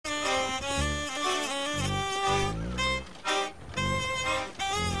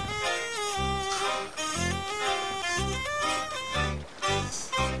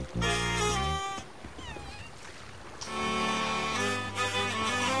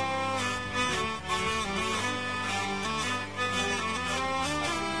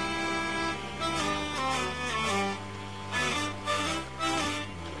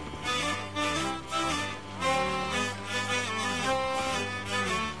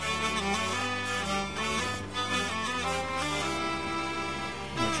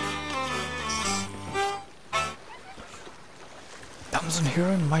and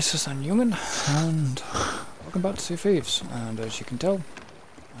heren, Mises and Human, and welcome back to Thieves. And as you can tell,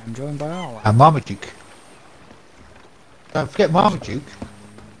 I'm joined by Arla. And Marmaduke. Don't forget Marmaduke.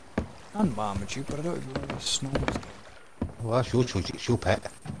 And Marmaduke, but I don't even know where Snow's going. Well, that's your choice, it's your pet.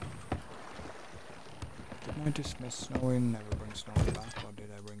 Didn't I dismiss Snowy and never bring Snowy back, or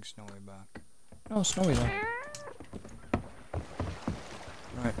did I bring Snowy back? No, Snowy's on.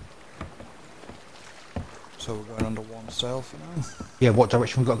 Right. So we're going under one sail for now? Yeah, what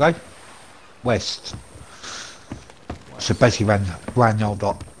direction we got to go? West. So basically round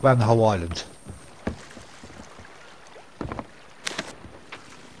the whole island.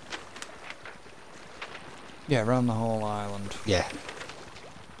 Yeah, around the whole island. Yeah.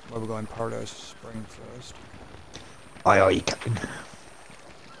 Where we're going Paradise Spring first. Aye, Captain.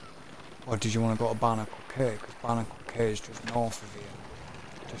 Or did you want to go to Barnacle Cay? Because Barnacle Cay is just north of here.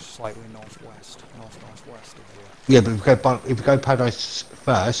 Just slightly northwest of here. Yeah, but if we go Paradise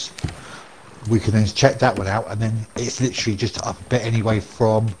first, we can then check that one out, and then it's literally just up a bit anyway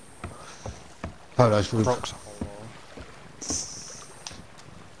from Paradise Roof. Okay,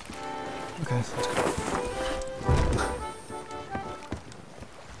 let's go.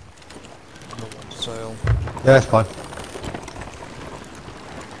 Under one sail. Yeah, that's fine.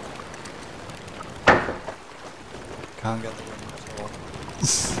 Can't get the wind at all.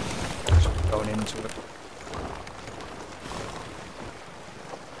 So we're going into it.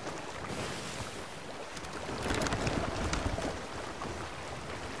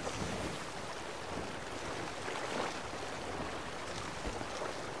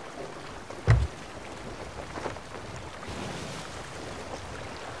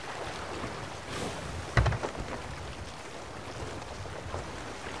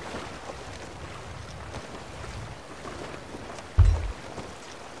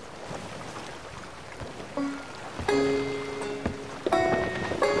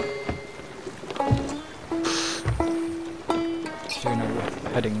 So you know we're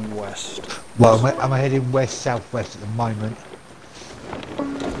heading west. Well, I'm heading west-southwest at the moment.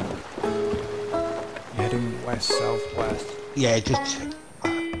 You're heading west-southwest. Yeah, just you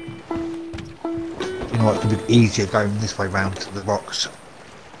know what, it's a bit easier going this way round to the rocks.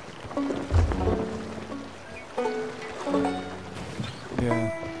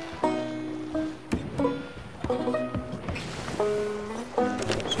 Yeah.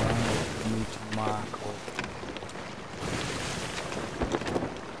 So I need to mark up.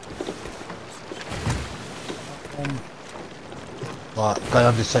 Right, go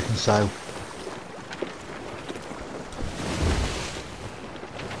under second sail.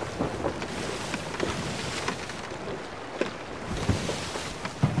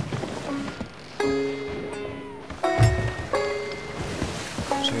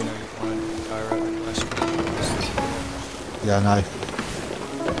 So you know you're flying directly west. Yeah, I know.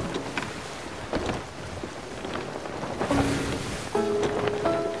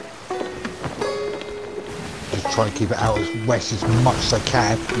 Just try and keep it out as west as much as I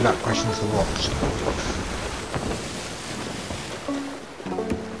can without crashing into the rocks.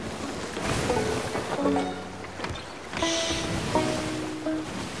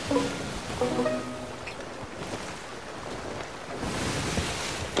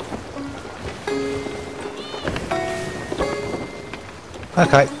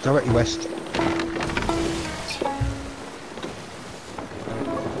 Okay, directly west. Going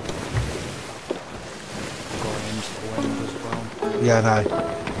into the wind as well. Yeah, I know.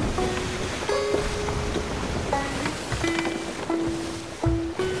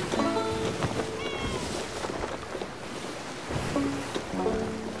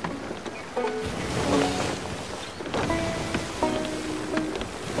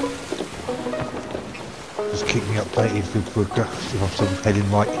 Just keep me updated with progress if I'm still heading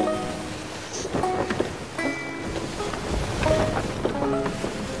right.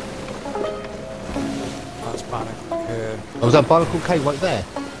 That's Barnacle Cay. Oh, was that Barnacle Cay right there?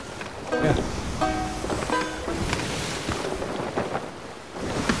 Yeah.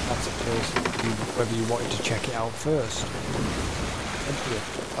 That's a case of whether you wanted to check it out first.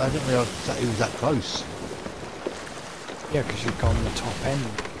 I didn't realise that it was that close. Yeah, because you've gone the top end.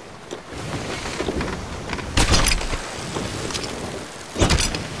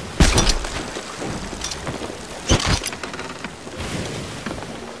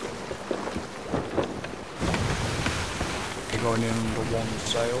 You're going in under one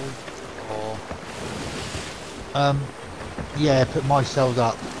sail, or Yeah, put my sails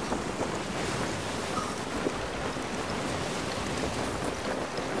up.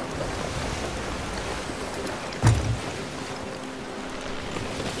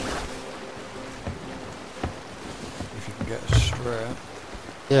 if you can get straight.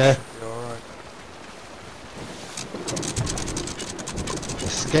 Yeah. Should be alright. The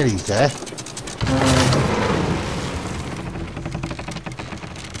skelly's there.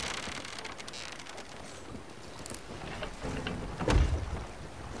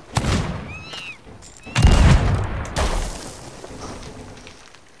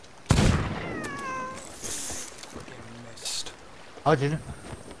 Fucking missed. I didn't.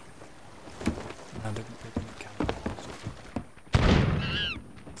 And I didn't pick any cannonballs.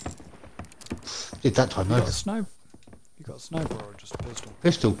 Did that time You though. got a sniper? You got a sniper or just a pistol?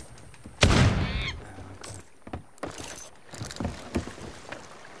 Pistol. Yeah, okay.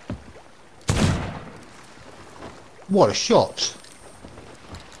 What a shot.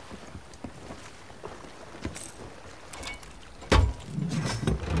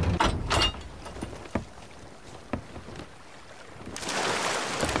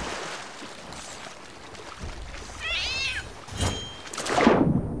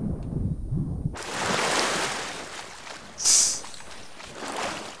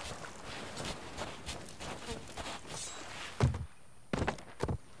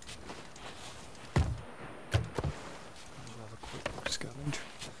 Scavenge.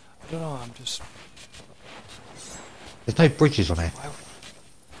 I don't know, I'm just... There's no bridges on it. Why...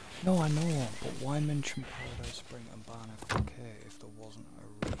 No, I know, but why mention Paradise Spring and Barnacle Cave if there wasn't a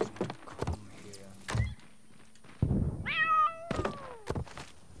reason to come here?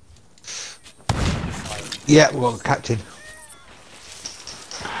 Yeah, well, Captain.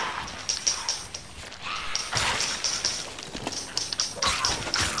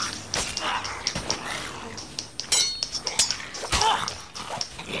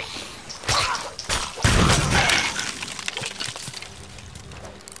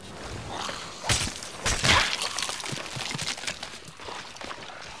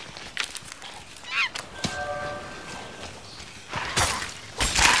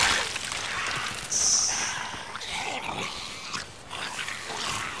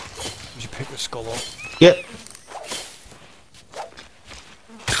 Did you pick the skull up? Yep.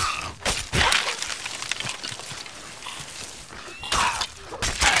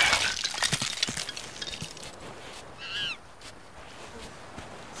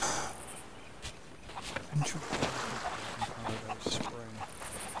 Adventure Paradise Spring.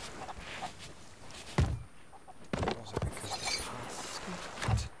 Was it because the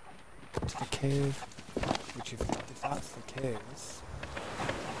path to the cave? Which if that's the case,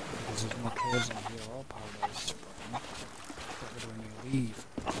 because there's no caves in here or Paradise Spring, what would when you leave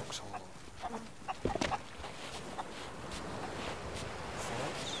Fox Hollow?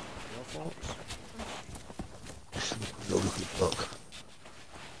 Thoughts? Your thoughts? Look at the book.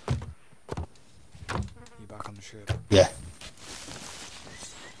 You back on the ship? Yeah.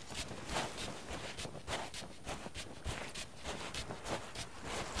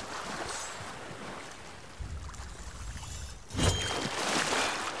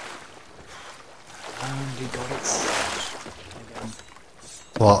 And he got it again.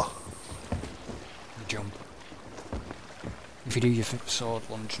 What? The jump. If you do your sword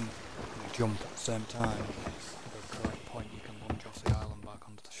launch and you jump at the same time, at the correct point you can launch off the island back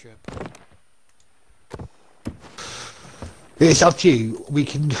onto the ship. It's up to you. We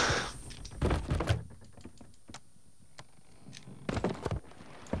can...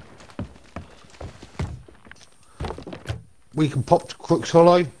 We can pop to Crook's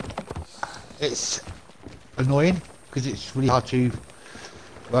Hollow. It's annoying because it's really hard to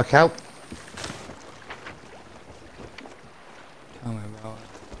work out. Tell me about it.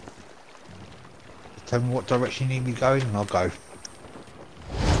 Tell me what direction you need me going and I'll go.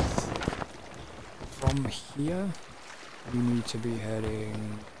 From here, you need to be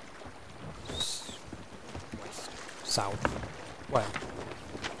heading west, south, well,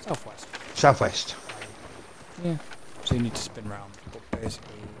 southwest. Southwest. Yeah. So you need to spin round, but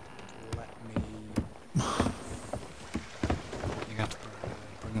basically, let me. You have to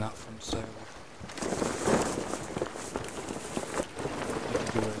bring that front sail up.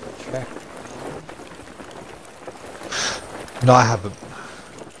 Did you do a check? No, I haven't.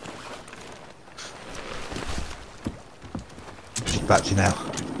 Just back to now.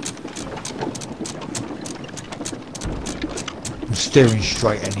 I'm steering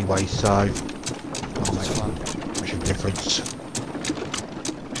straight anyway, so That's fine. much of a difference.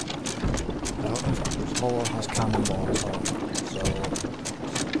 I don't know if Cruz Hollow has cannonballs on, so.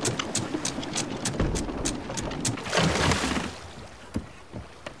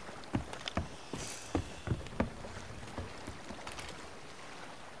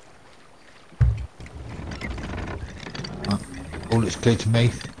 All looks clear to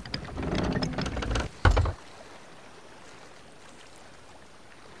me.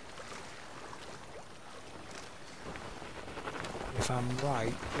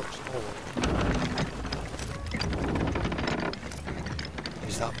 Looks old.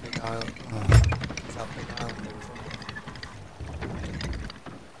 Is that big island? Oh, is that big island in front of me?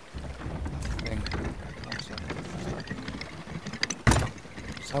 I think. One second.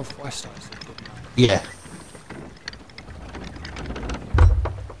 Southwest, I said, didn't I? Yeah.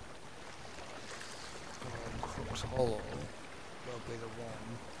 Crook's Hollow will be the one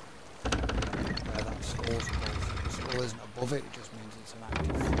where that skull's above. The skull isn't above it, it just means it's an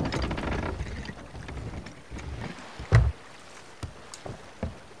active floor.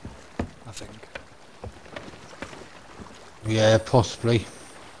 I think. Yeah, possibly.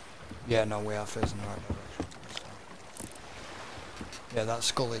 Yeah, no, we are facing the right direction. So. Yeah, that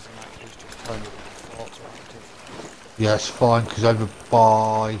skull isn't active, it's just telling you that the forts are active. Yeah, it's fine, because over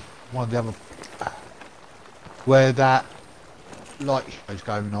by one of the other... Where that light show's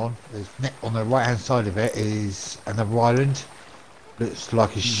going on, there's on the right hand side of it is another island. Looks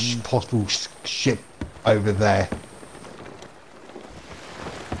like a possible ship over there.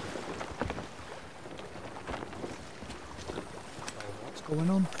 What's going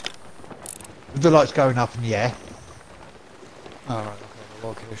on? The light's going up in the air. Alright, okay, the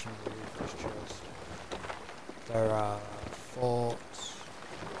location of the refresh chest. There are forts.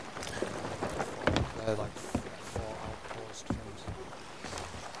 They're like four outpost things.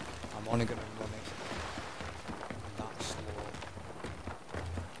 I'm only going to run it that slow.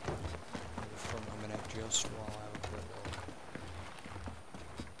 In the front a minute just while I have a quick look.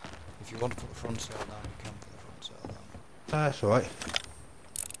 If you want to put the front sail down, you can put the front sail down. That's alright.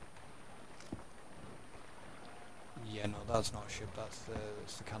 Yeah, no, that's not a ship, that's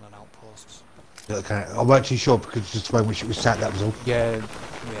the cannon outposts. Okay, I weren't too sure because just the way in which it was sat, that was all. Yeah,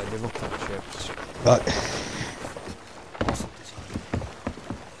 yeah, they look like ships. Right. Awesome design.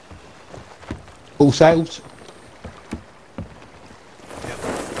 All sails? Yep.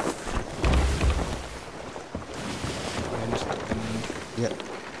 Wind. Yep.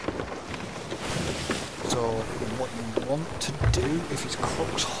 So, what you want to do, if it's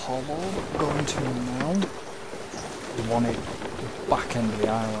Crook's Hollow going to now, you want it back end of the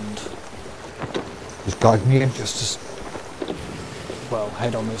island. Just guide me in. Just as well,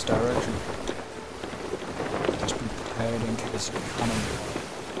 head on this direction. Just be prepared in case of cannon fire.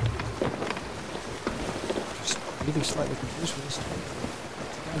 Just really slightly confused with this.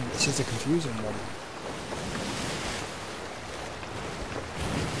 Again, this is a confusing one.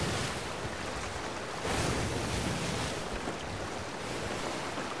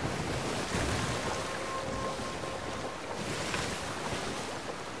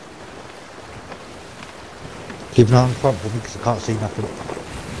 Keep an eye on the front for me because I can't see nothing.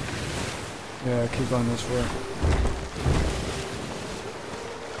 Yeah, keep going this way.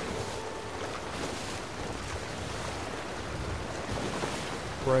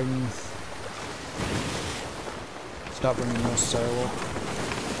 Start bringing your sail up.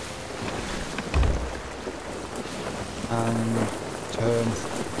 And turn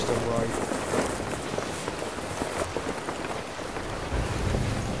to the right.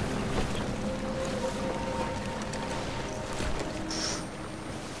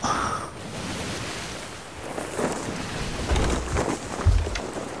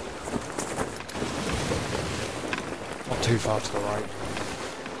 Too far to the right.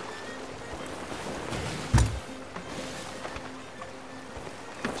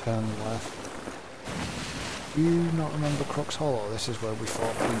 Turn left. Do you not remember Crook's Hollow? This is where we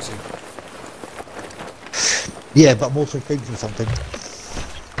fought Quincy. Yeah, but I'm also thinking something.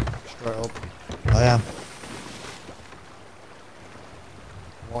 Straight up. I am.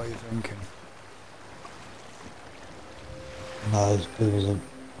 What are you thinking? No, there isn't.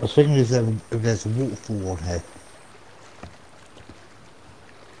 I was thinking if there's a waterfall on here.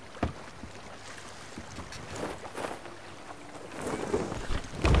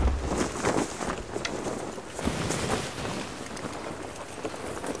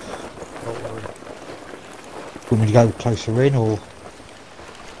 Don't worry. Want me to go closer in or?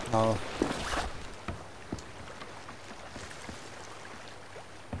 No.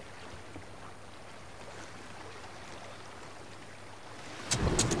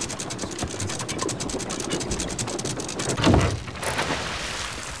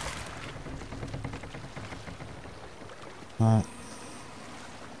 Right.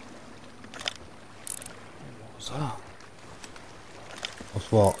 What was that?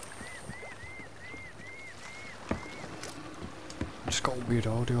 What's what? I just got a weird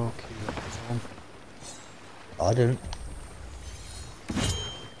audio cue on my phone. I didn't.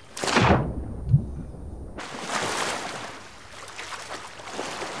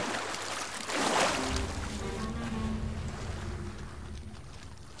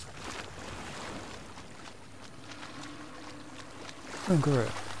 Oh, great.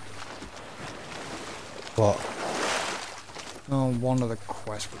 What? Oh, one of the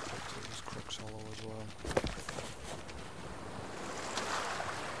quests we picked up was Crux Hollow as well.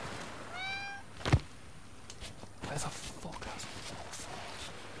 Where the fuck has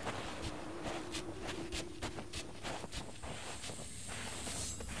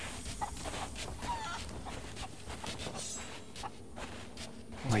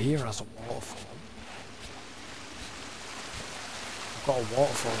well, here has a waterfall. I've got a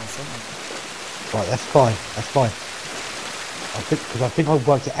waterfall in front of me. Right, that's fine. That's fine. I think I've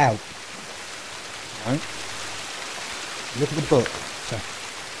worked it out. Right? Look at the book. So,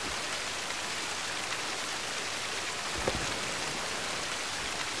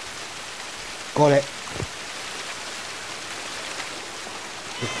 Got it.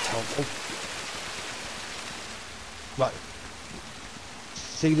 it's helpful. Right.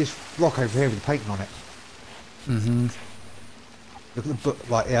 See this rock over here with the painting on it? Mm-hmm. Look at the book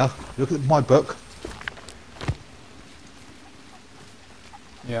right here. Look at my book.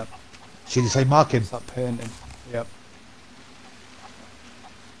 Yep. See the same marking? It's that painting. Yep.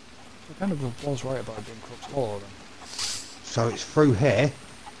 So I kind of was right about it being Crux Hollow then. So it's through here.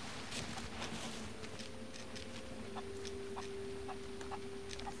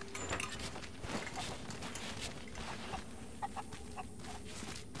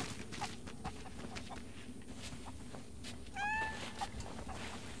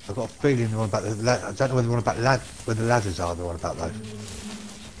 I've got a feeling they're on about the I don't know whether they're on about where the ladders are. They're on about those.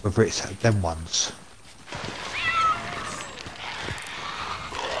 Whether it's them ones.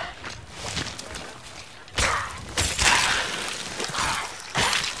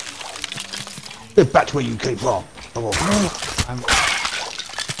 Get back to where you came from. Come on. I'm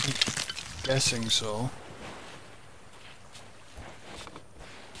guessing so.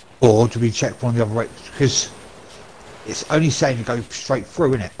 Or do we check one of the other way? Because it's only saying to go straight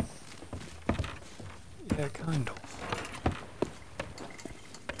through, isn't it? Yeah, kind of.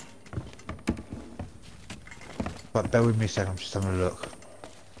 But bear with me a second, I'm just having a look.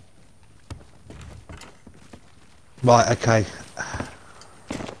 Right, okay.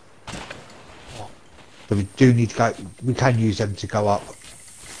 What? So we do need to go, we can use them to go up.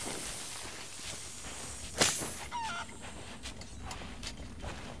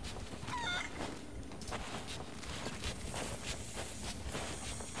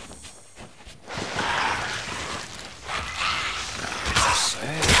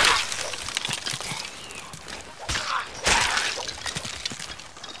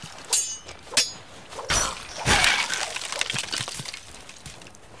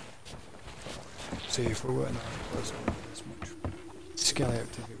 See, if we weren't as much skelly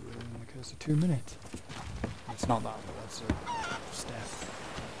activity within the course of 2 minutes. It's not that, but that's a step.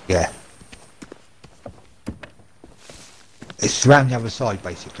 Yeah. It's around the other side,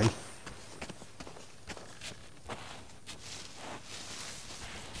 basically.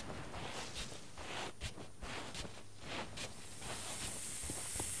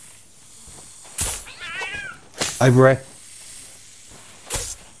 Over here.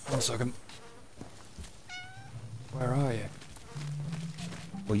 1 second. Where are you?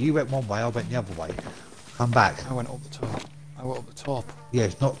 Well, you went one way, I went the other way. Come back. I went up the top. I went up the top. Yeah,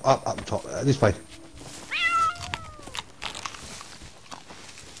 it's not up the top. This way.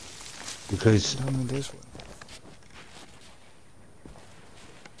 Because Down in this way.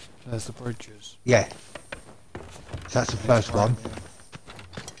 There's the bridges. yeah, so that's the first one.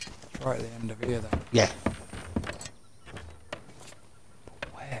 It's right at the end of here then. Yeah.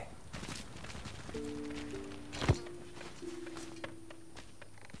 Where?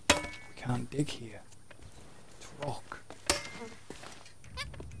 We can't dig here. It's rock.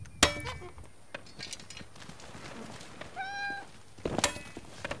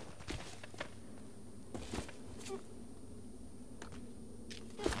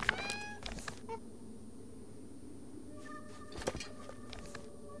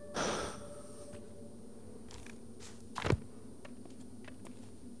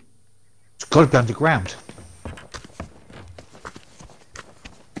 It's got to be underground.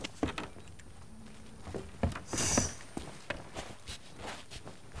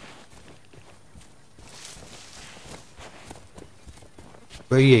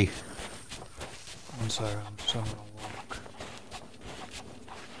 Where are you? I'm sorry, I'm just having a walk.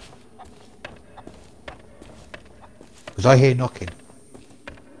 Because I hear knocking.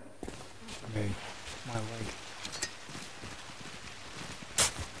 Me. My leg.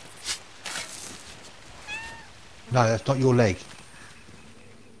 No, that's not your leg.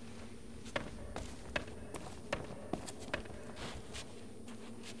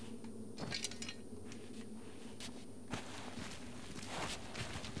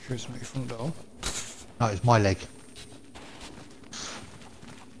 sure it's not your front door? No, it's my leg.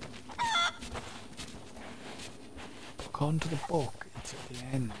 According to the book, it's at the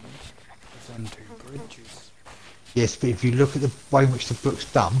end of them two bridges. Yes, but if you look at the way in which the book's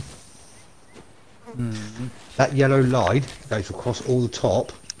done, Hmm. that yellow line goes across all the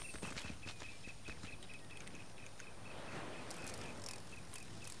top.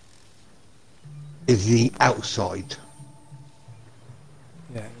 Is the outside.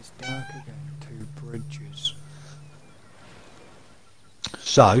 Yeah, it's dark again. Two bridges.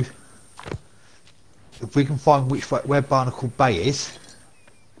 So, if we can find which way, where Barnacle Bay is,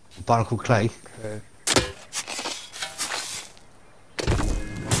 Barnacle Clay, Okay.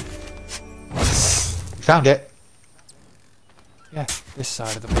 you found it. Yeah, this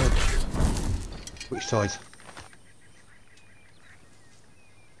side of the bridge. Which side?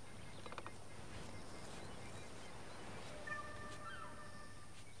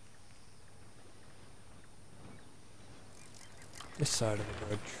 This side of the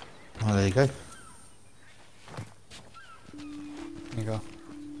bridge. Oh, there you go. There you go.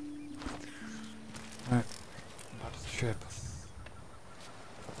 Right. Back to the ship.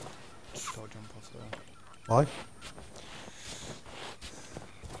 Just don't jump off there. Why?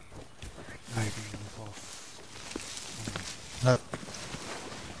 Now you can jump off. No.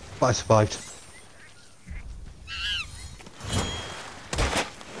 But I survived.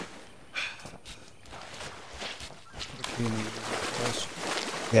 The key needed first.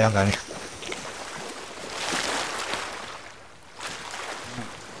 Yeah, I'm going.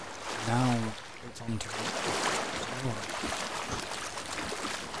 Now it's on to it.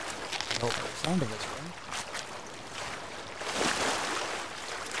 I hope the sound of it's right.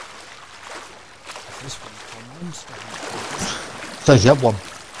 This one's called Monster Hunter. So's the other one.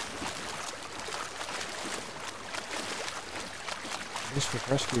 This with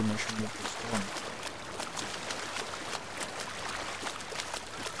rescue mission with this one.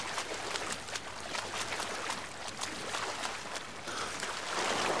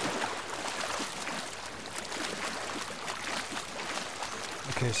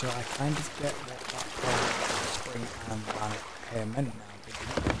 Okay, so I kind of get what that spring and planet here meant now, but you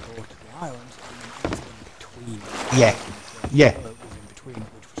can go to the islands and then it's in between. Yeah. Yeah. It was in between,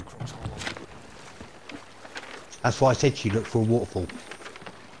 which was Crux Hollow. That's why I said to you, look for a waterfall.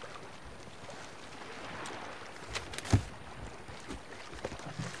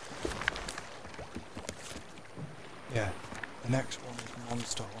 Yeah. The next one is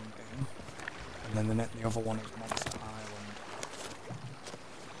Monster Hunting, and then the other one is Monster Island.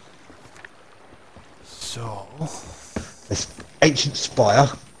 So, This ancient spire.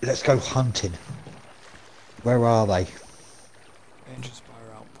 Let's go hunting. Where are they? Ancient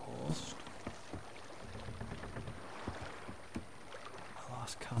Spire Outpost.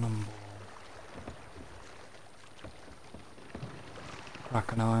 Last Cannonball.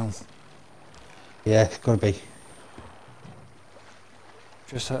 Kraken Isle. Yeah, it's got to be.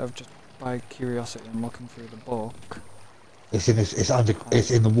 Just by curiosity and looking through the book. It's in this. It's under.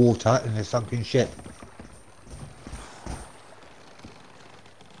 It's in the water in a sunken ship.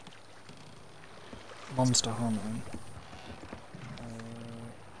 Monster Hunting.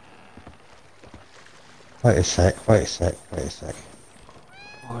 Wait a sec. Wait a sec. Wait a sec.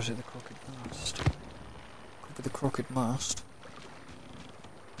 Or is it the Crooked Mast? Could be the Crooked Mast.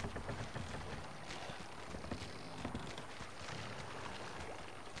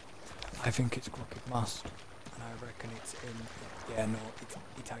 I think it's Crooked Mast, and I reckon it's in. Yeah, no,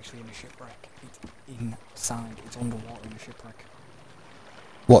 it's actually in a shipwreck. It's inside. It's underwater in a shipwreck.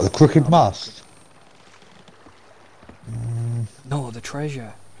 What, the crooked mast? No, the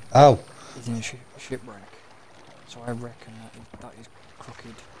treasure Oh, is in a shipwreck. So I reckon that is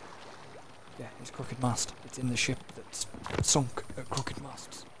Crooked. Yeah, it's Crooked Mast. It's in the ship that's sunk at Crooked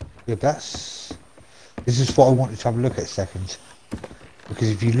Masts. yeah, that's... This is what I wanted to have a look at a second. Because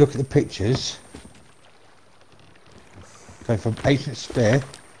if you look at the pictures... Go from Ancient Spear...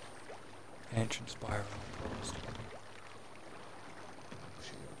 Ancient Spire Outpost.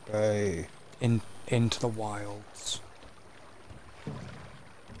 Hey. Into the wilds.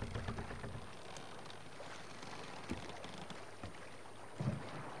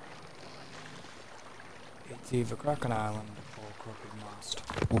 It's either Kraken Island or Crooked Mast.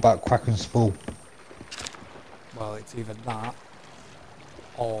 What about Kraken's Fall? Well, it's either that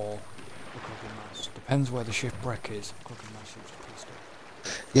or the Crooked Mast. Depends where the shipwreck is. Crooked Mast seems to be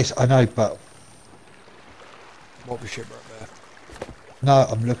still. Yes, I know, but... What was shipwreck there? No,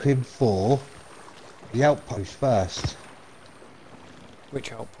 I'm looking for... the outpost first.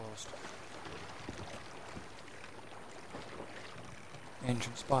 Which outpost?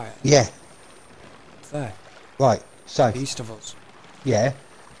 Ancient spire. Yeah, It's there. right. So, East of us. yeah,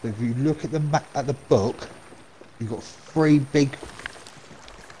 but if you look at the map at the book, you've got three big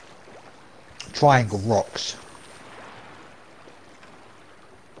triangle rocks.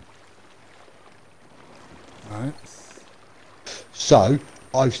 Right. So,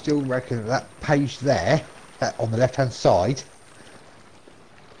 I still reckon that, that page there, that on the left hand side,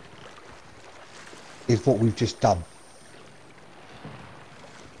 is what we've just done.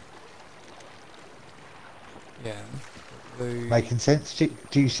 Yeah. The Making sense? Do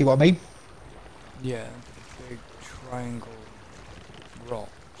you see what I mean? yeah, the big triangle rocks,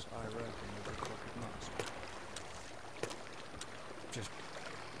 I reckon, will be crooked mask. Just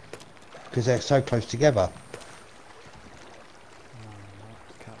Because they're so close together.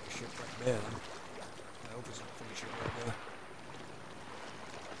 can't be shipwreck there then. I hope it's not fully shipwreck there.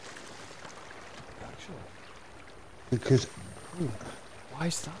 Actually. Because Ooh, why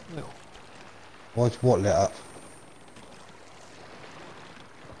is that little? what's what lit up?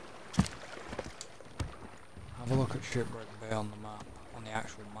 Have a look at shipwreck bay on the map, on the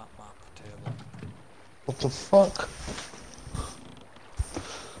actual map table. What the fuck?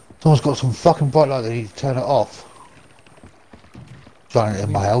 Someone's got some fucking bright light, they need to turn it off. Shining it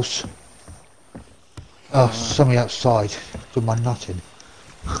in my house. Oh, Right. somebody outside doing my nutting.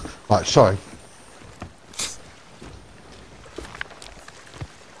 Right, sorry.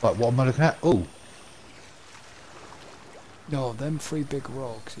 Right, what am I looking at? Oh, No, them three big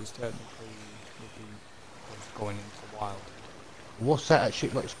rocks is technically would be going into the wild. what's that at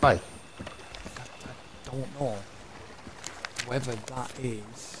Shipwreck's Bay? I don't know whether that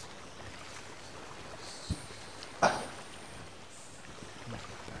is.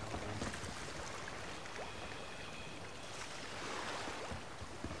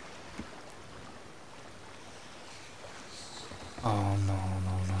 Oh no.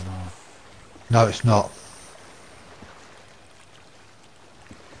 No, it's not.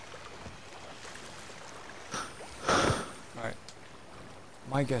 Right.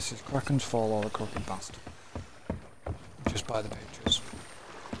 My guess is Kraken's Fall or the Crooked Bastard. Just by the pictures.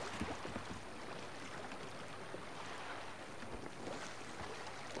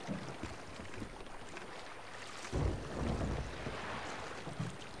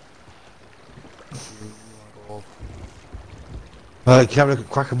 You wanna go up? You can have a look at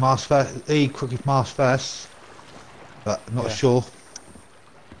Kraken Mask first, the Crooked Mask first. But I'm not Yeah. sure.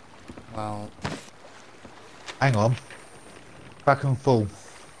 Well, Hang on. Kraken Fall.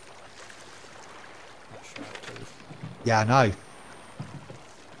 that's sharp tooth. Yeah, I know.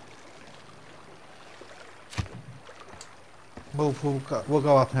 We'll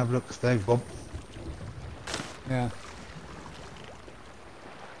go up and have a look if they've got. Yeah.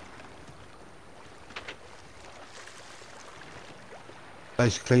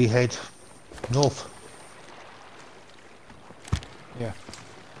 Basically head north. Yeah.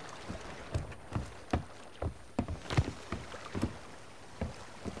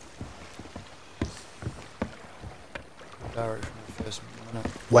 What direction we first in a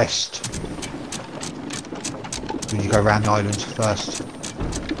minute? West. When you go around the island first.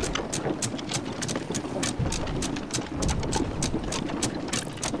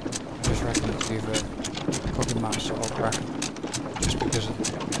 I just reckon it's either Crooked Master or Kraken. Just because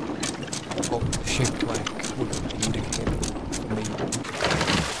of what the shipwreck would indicate for me.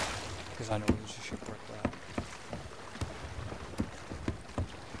 Because I know there's a shipwreck there.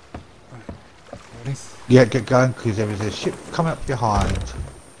 Right. Ready? Yeah, get going because there is a ship coming up behind.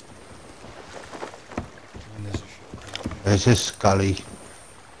 And there's a shipwreck. There's a scully.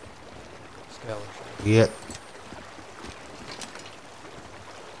 Skeleton. Yeah.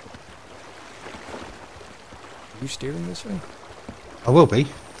 Are you steering this thing? I will be.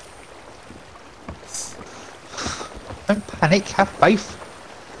 Don't panic, have faith.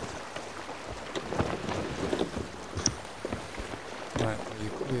 Right, well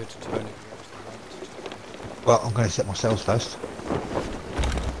you're clear to turn if you actually want to. Well, I'm going to set my sails first.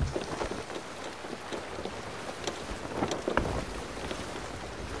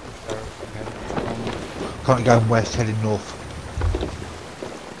 Which direction are you heading? Currently going west, heading north.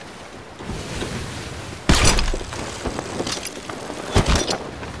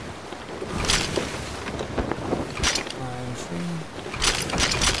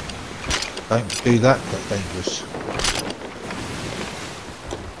 Don't do that, that's dangerous.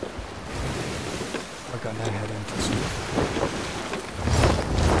 We're gonna head into some.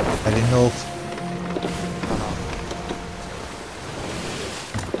 Heading north.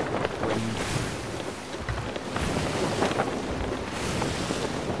 Wind.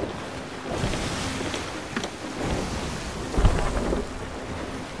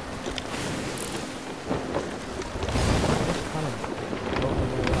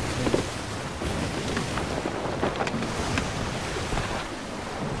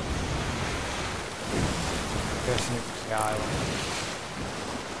 guessing it was the island.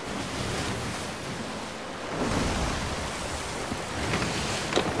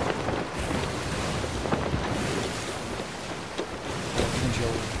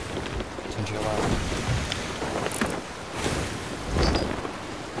 Turn to your left.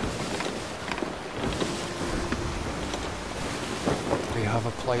 We have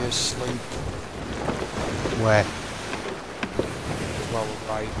a player's sleep. Where? Well,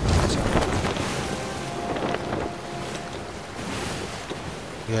 right. So,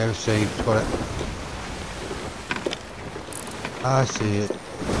 Yeah, received. Got it. I see it.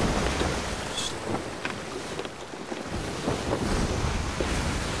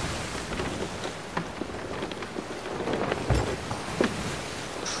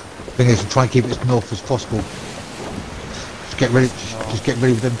 Thing is, to try and keep it as north as possible. Just get ready. Just get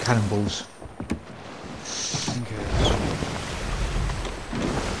ready with them cannonballs. okay.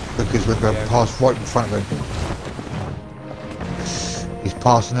 Because we're going to pass right in front of him. He's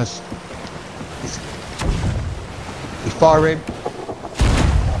passing us. He's firing.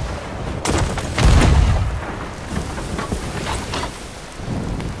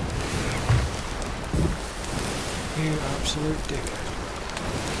 You absolute dickhead.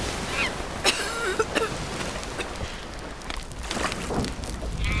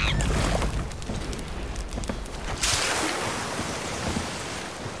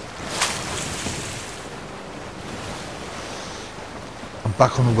 I'm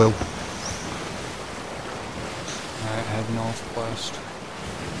back on the wheel. Right, head northwest.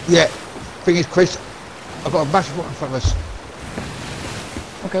 Yeah. Thing is, Chris, I've got a massive rock in front of us.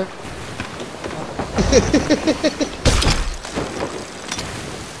 Okay.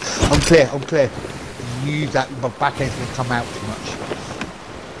 I'm clear. I'm clear. Use that. My back end's going to come out too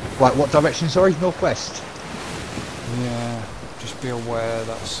much. Right. What direction? Sorry, northwest. Yeah, just be aware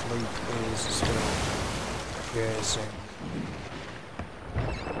that sleep is still chasing.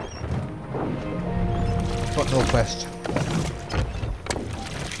 What northwest?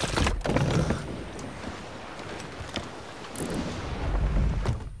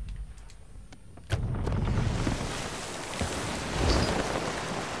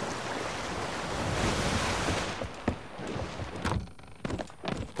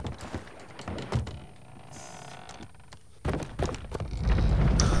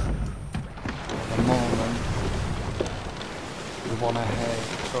 At the moment, we want to head.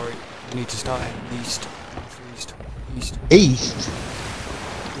 Sorry, we need to start heading east. East. East?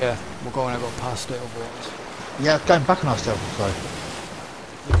 Yeah, we're going to go past it otherwise. Yeah, going back on ourselves. Sorry.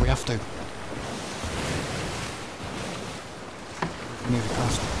 Yeah, we have to. We're nearly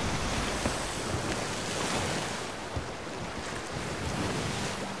past it.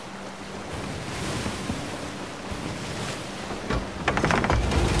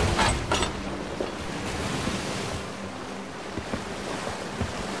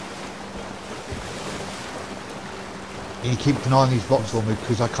 You keep an eye on these rocks for me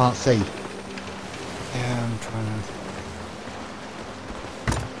because I can't see. Yeah, I'm trying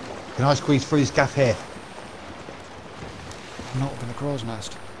to. Can I squeeze through this gap here? I'm not up in the crow's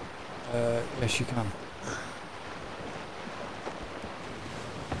nest. Yes, you can.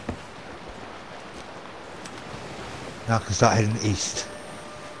 Now I can start heading east.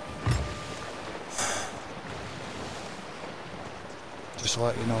 Just to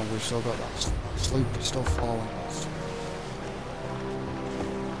let you know, we've still got that sleep is still following us.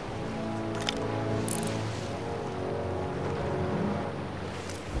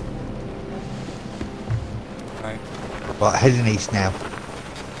 Right. Right, heading east now.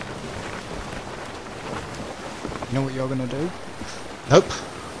 You know what you're gonna do? Nope.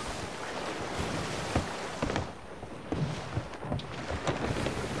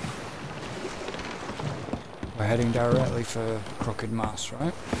 We're heading directly for Crooked Mass,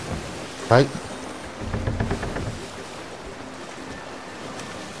 right? Right.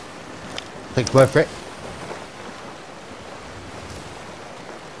 Take your word for it.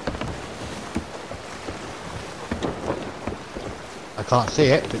 I can't see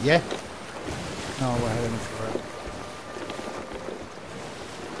it, but yeah. No, we're heading for it.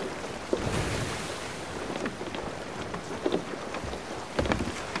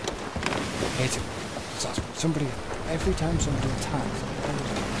 Hate it. Somebody, every time somebody attacks,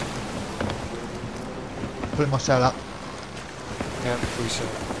 Putting my sail up. yeah, we saw.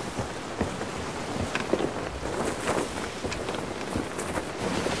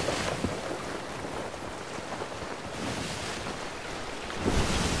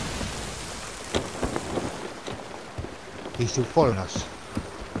 He's still following us.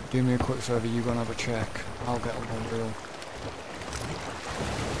 Do me a quick favour, you go and have a check. I'll get on the wheel.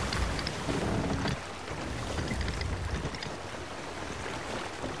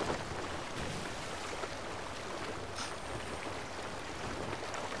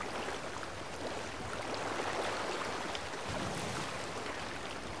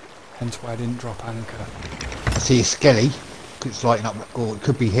 Hence why I didn't drop anchor. I see a skelly. It's lighting up, or it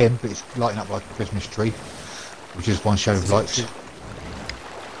could be him, but it's lighting up like a Christmas tree, which is one show of lights. Is it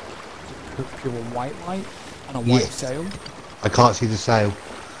pure white light and a white Yes. sail? I can't see the sail.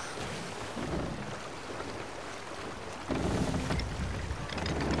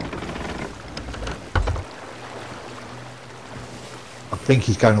 I think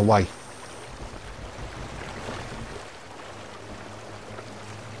he's going away.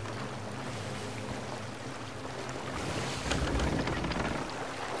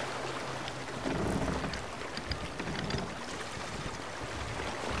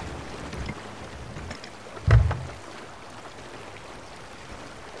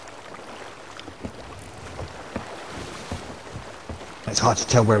 It's hard to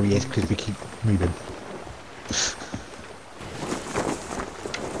tell where he is because we keep moving.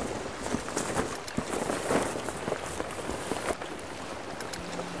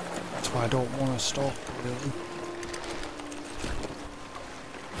 That's why I don't want to stop, really.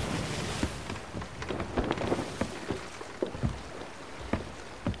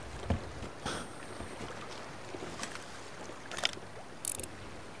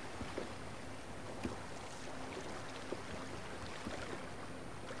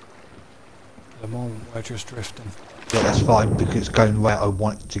 At the moment, we're just drifting. Yeah, that's fine because it's going where I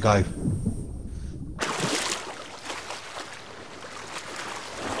want it to go.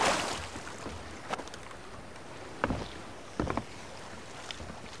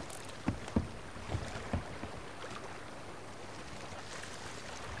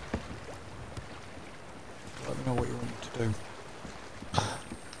 Let me know what you want me to do.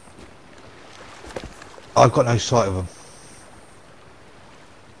 I've got no sight of them.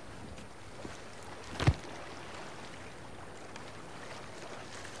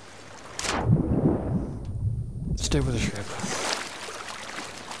 Stay with the ship.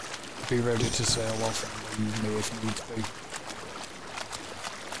 Be ready to sail off and leave me if needs be.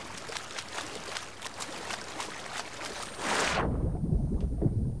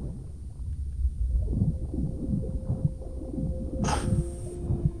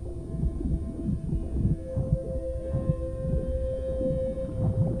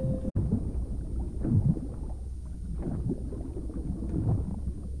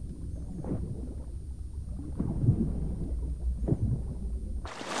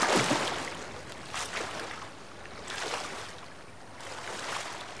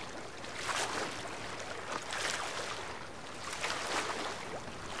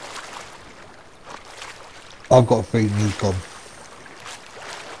 I've got a feeling he's gone.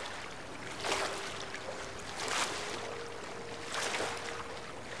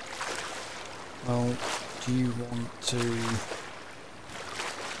 Well, do you want to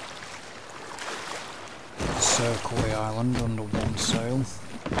circle the island under one sail?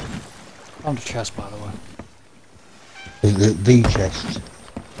 Found a chest, by the way. The chest.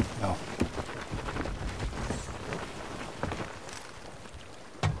 No.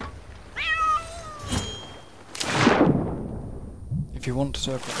 If you want to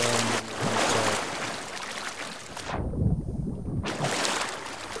circle the island under one sail,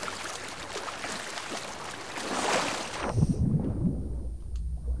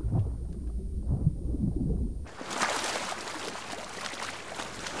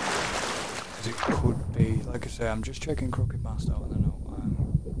 it could be, like I say, I'm just checking Crooked Mast out and then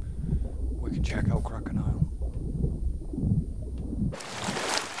we can check out Kraken Isle.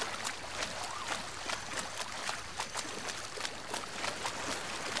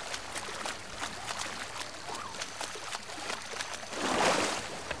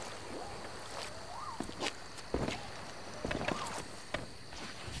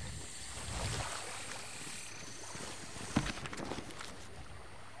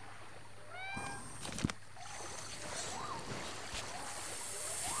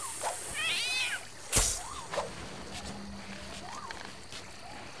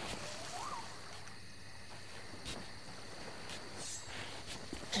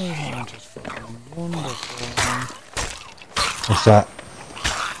 Oh, just fucking wonderful. What's that?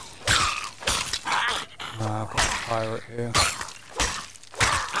 I've got a pirate here.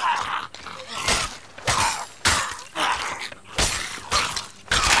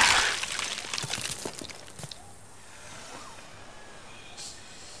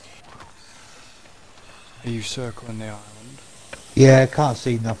 Are you circling the island? Yeah, can't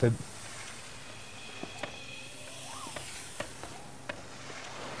see nothing.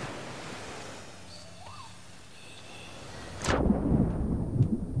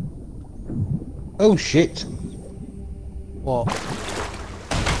 Oh shit! What?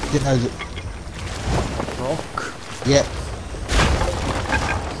 Didn't know that. Rock? Yep.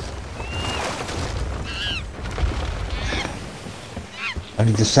 I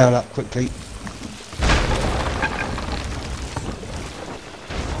need to sail up quickly.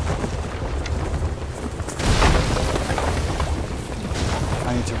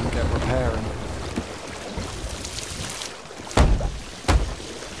 I need to get repairing.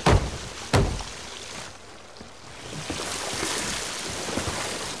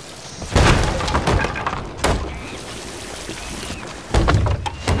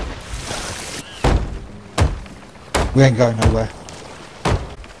 We ain't going nowhere.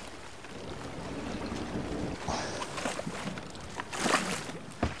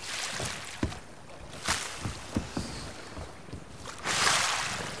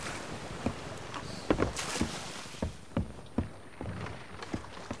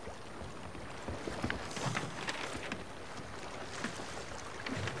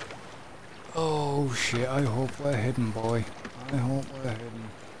 Oh shit, I hope we're hidden, boy. I hope we're hidden.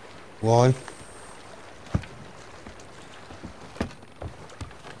 Why?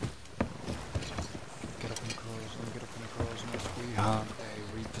 Get up in the crows, let me get up in the crows unless we have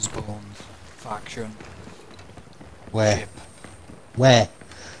a Reaper's Bones faction. Where? Ship. Where?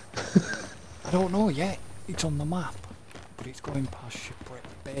 I don't know yet. It's on the map. But it's going past Shipwreck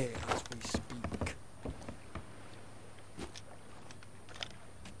Bay as we speak.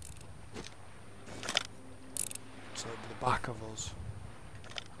 So it'll be the back of us.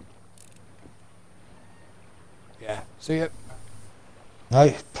 Yeah. See it?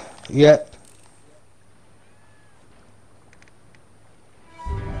 No. Yep.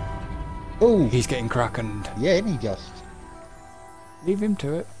 Oh. He's getting crackened. Yeah, isn't he just? Leave him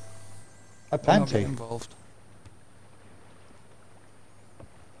to it. I Do plan not get to. involved.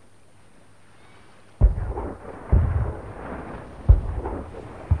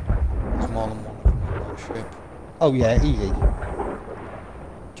 There's more than one of them on that ship. Oh yeah, easy.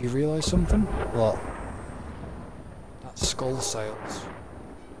 Do you realise something? What? That's skull sails.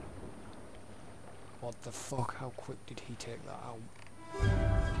 What the fuck? How quick did he take that out?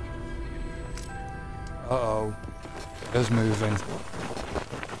 Uh-oh. It is moving.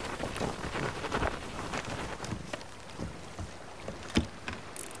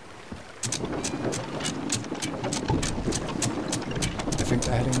 I think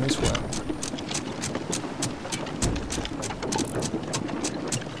they're heading this way.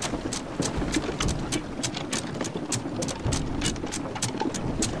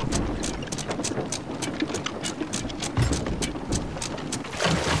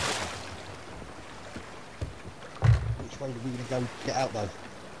 Which way are we going to go get out though?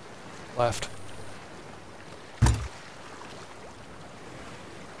 Left.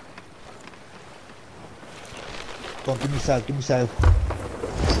 Go on, give me sail, give me sail.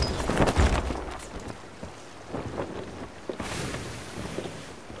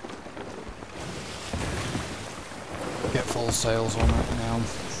 Get full sails on it now.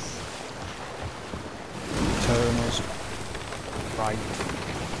 Turn us right.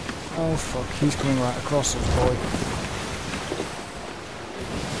 Oh fuck, he's coming right across us, boy.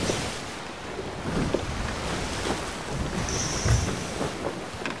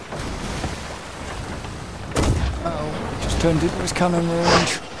 Uh-oh, just turned into his cannon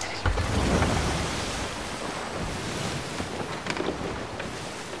range.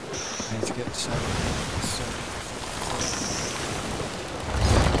 I need to get the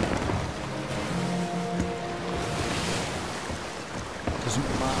doesn't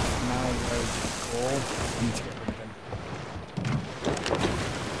matter now where we go, I need to get rid of him.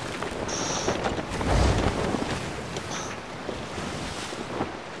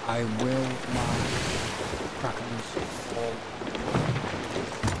 I will mark Kraken's fall.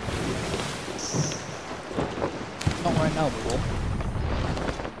 Not right now, we won't.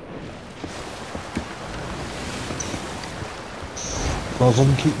 As long as I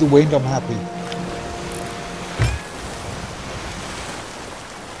can keep the wind, I'm happy.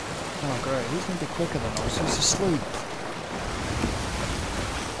 Oh great, he's going to be quicker than us, he's asleep.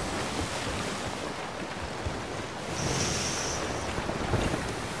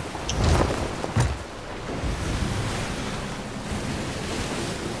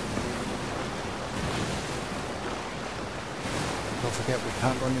 Don't forget we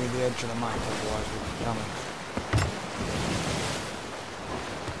can't go near the edge of the map, otherwise we'll be damaged.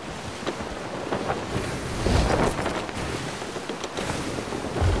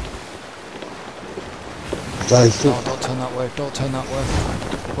 So, No, don't turn that way, don't turn that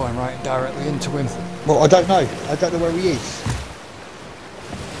way. We're going right directly into him. well, I don't know. I don't know where he is.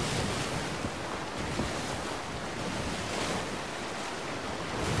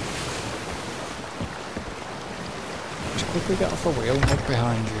 Just quickly get off the wheel and look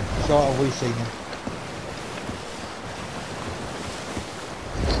behind you. So have we seen him?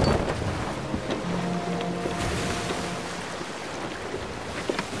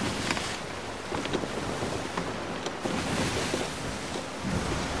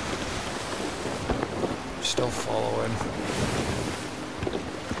 still following.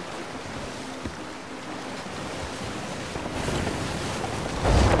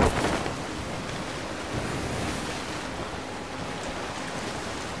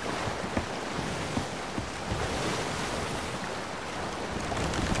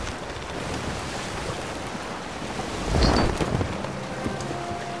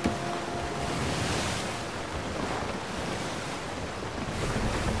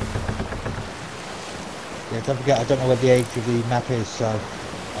 Yeah, don't forget, I don't know where the edge of the map is, so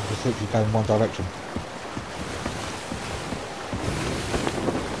I'm just literally going one direction.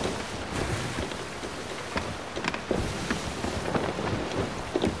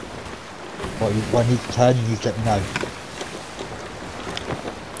 What, if I need to turn, you need to let me know.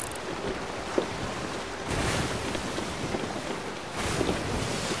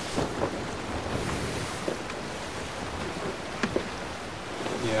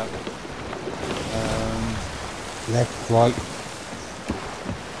 Yeah. Left, right.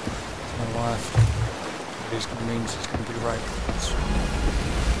 My left. This means it's going to be right.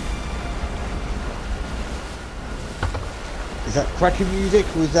 Is that cracking music,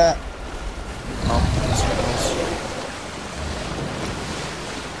 or is that... Oh, that's what else.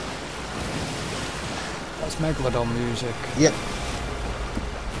 That's Megalodon music. Yep.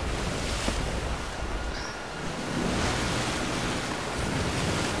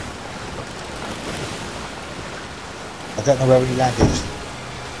 I don't know where we landed.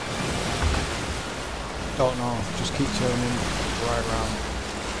 Don't know, just keep turning right round.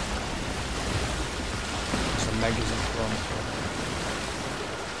 Some megas in front.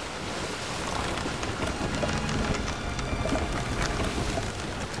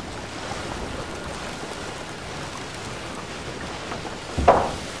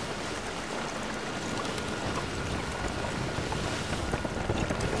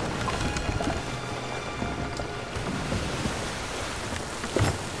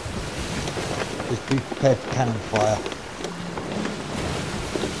 Just be prepared for cannon fire.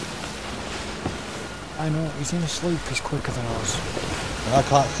 I know, he's in a sleep, he's quicker than us. And I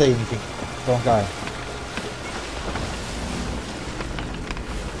can't see anything where I'm going.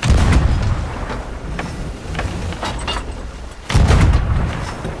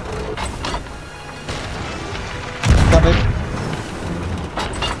 Coming.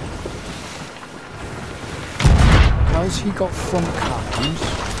 How's he got front cannons?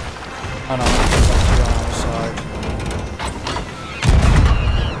 I know, he's on our side.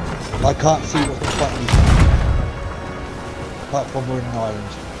 I can't see what the fuck is. Apart from we're in an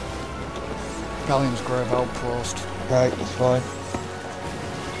island. Galleon's grave outpost. Okay, that's fine.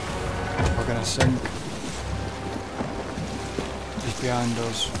 We're gonna sink. He's behind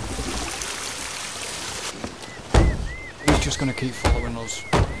us. He's just gonna keep following us.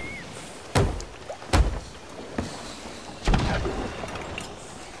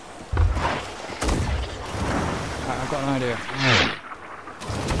 Right, I've got an idea.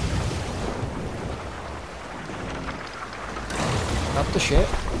 Grab the shit.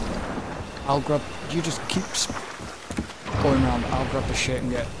 I'll grab. You just keep going around. I'll grab the shit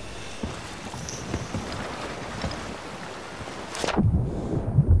and get.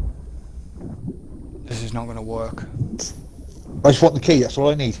 This is not going to work. I just want the key, that's all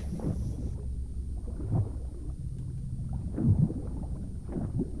I need.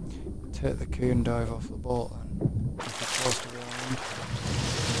 Take the key and dive off the boat then. If you're close to the island.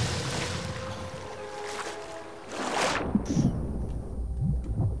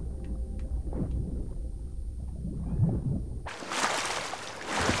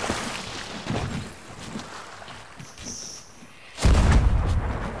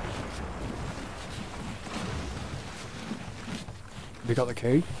 Have you got the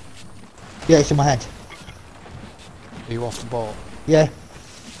key? Yeah, it's in my hand. Are you off the boat? Yeah.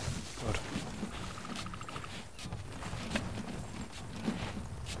 Good.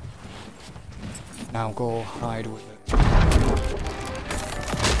 Now go hide with it.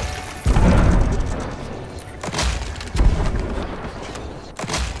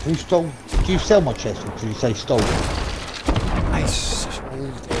 Who stole? Did you sell my chest, or did you say stole? I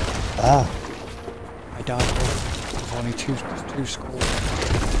sold it. Ah. I died. There's only two skulls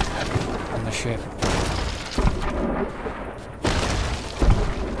on the ship.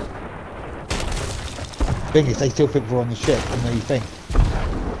 Thing is, they still think we're on the ship, and they think.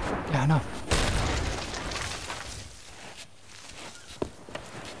 Yeah, I know.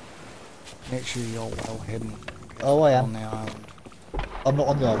 Make sure you're well hidden. Oh, I am. On the island. I'm not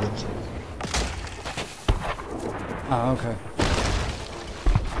on the island. Ah, okay.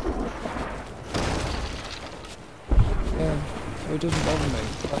 Yeah, it doesn't bother me.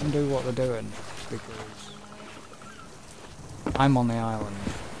 Let them do what they're doing, because I'm on the island.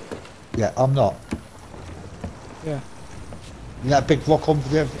 Yeah, I'm not. Yeah. You know that big rock on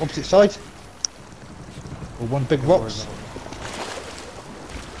the opposite side? Or one big Don't worry rocks? about it.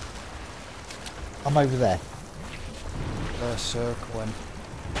 I'm over there. They're circling.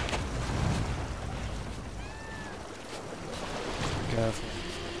 Be careful.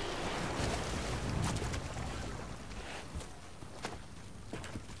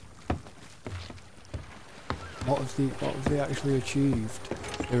 What have they actually achieved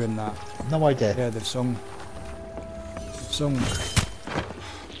doing that? No idea. Yeah, they've sung. They've sung.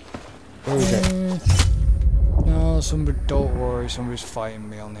 Where is it? No, somebody, don't worry, somebody's fighting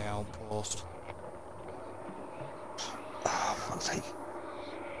me on the outpost. Oh, fuck's sake.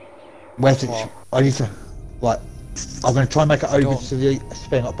 Where's it? What? I need to... Right. I'm going to try and make it over Don't. to the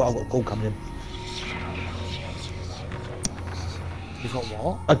thing, but I've got a call coming in. You've got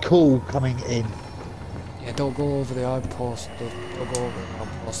what? A call coming in. Yeah, don't go over the outpost. Don't go over the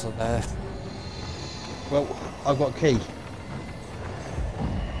outpost, they're there. Well, I've got a key.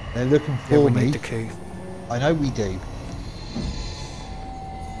 They're looking Yeah, for we me. need the key. I know we do.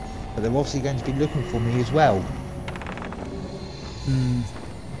 But they're obviously going to be looking for me as well. Hmm.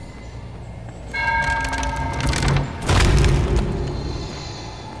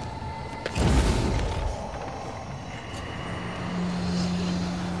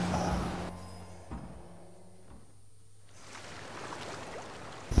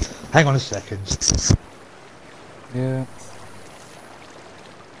 Hang on a second. Yeah.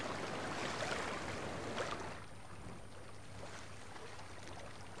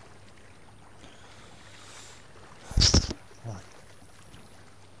 Right.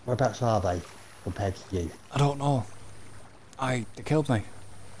 Whereabouts are they compared to you? I don't know. They killed me.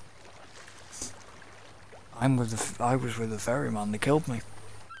 I was with the ferryman, they killed me.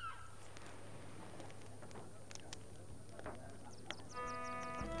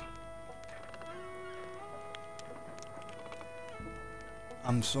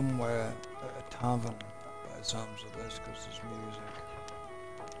 I'm somewhere at a tavern by the sounds of this because there's music.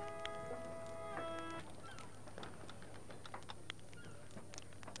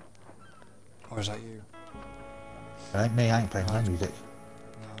 Or is that you? It ain't me, I ain't playing my music.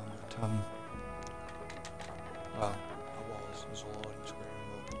 No, I'm at a tavern. Well, I was. There's a loading screen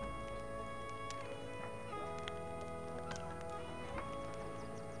up.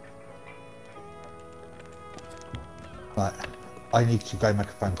 Right. I need to go make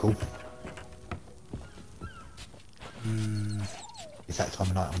a phone call. It's that time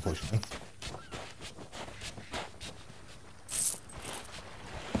of night, unfortunately.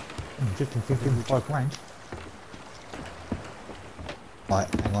 Just in 55 grand. Right,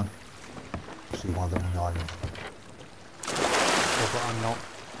 hang on. See one of them on the island. Yeah, but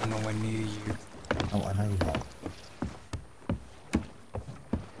I'm nowhere near you. Oh, I know you're not.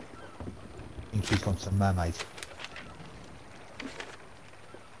 I think she's gone to the mermaid.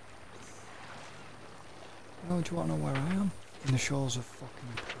 No, do you want to know where I am? In the shores of fucking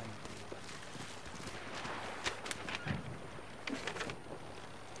Plenty.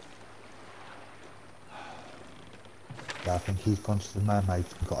 Yeah, I think he's gone to the mermaid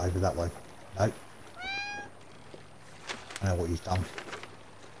and got over that way. Nope. I know what he's done.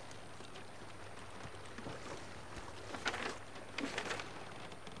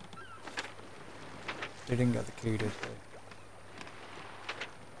 They didn't get the key, did they?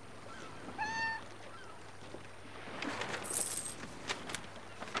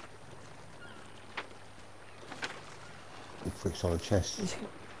 Quick solid chest.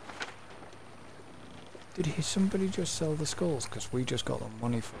 Did somebody just sell the skulls? Because we just got the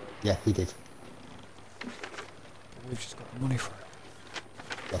money for it. Yeah, he did. We've just got the money for it.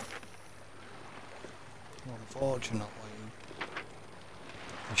 Yeah. Well, unfortunately,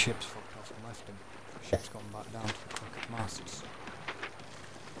 the ship's fucked off and left him. The ship's gone back down to the crooked masts.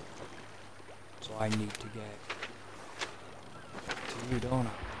 So I need to get to you, don't I?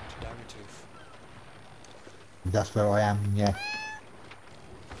 To Daggertooth. That's where I am, yeah.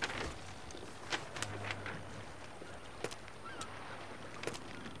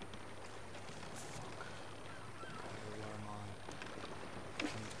 Where am I? I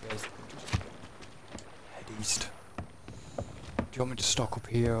need to basically just head east. Do you want me to stock up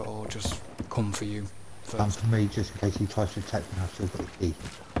here or just come for you Come first? to me just in case he tries to attack me. I've still got the key.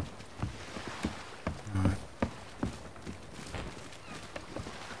 Alright.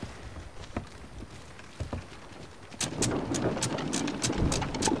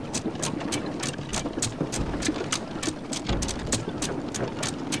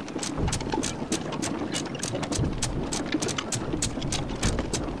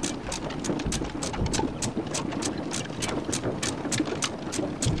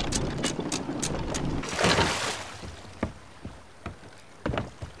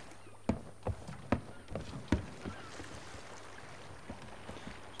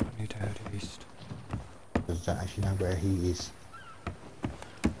 head east. Because I don't actually know where he is.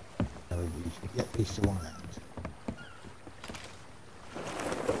 No, yep, he's still on that.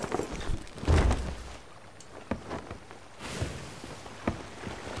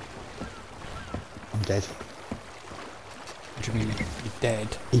 I'm dead. What do you mean you're dead?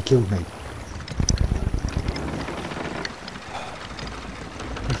 He killed me.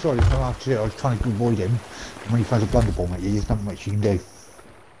 I'm sorry, it's not after it. I was trying to avoid him. And when he throws a blunderbomb at you, there's not much you can do.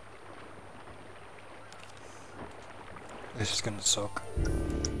 This is gonna suck.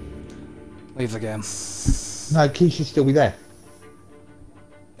 Leave the game. No, key should still be there.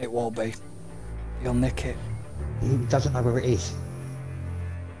 It won't be. You'll nick it. He doesn't know where it is.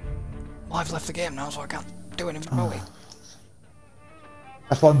 Well, I've left the game now, so I can't do anything about it.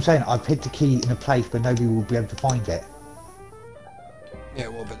 That's what I'm saying. I've hid the key in a place where nobody will be able to find it. Yeah,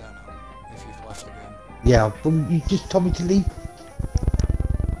 it will be there now, if you've left the game. Yeah, but you just told me to leave.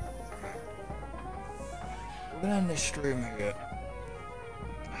 We're gonna end this stream here.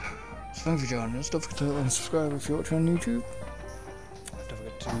 So thanks for joining us. Don't forget to like and subscribe if you're watching on YouTube. Don't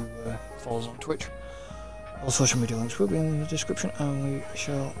forget to follow us on Twitch. All social media links will be in the description, and we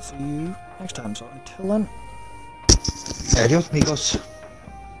shall see you next time. So until then, Adios, amigos.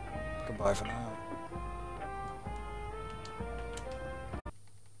 goodbye for now.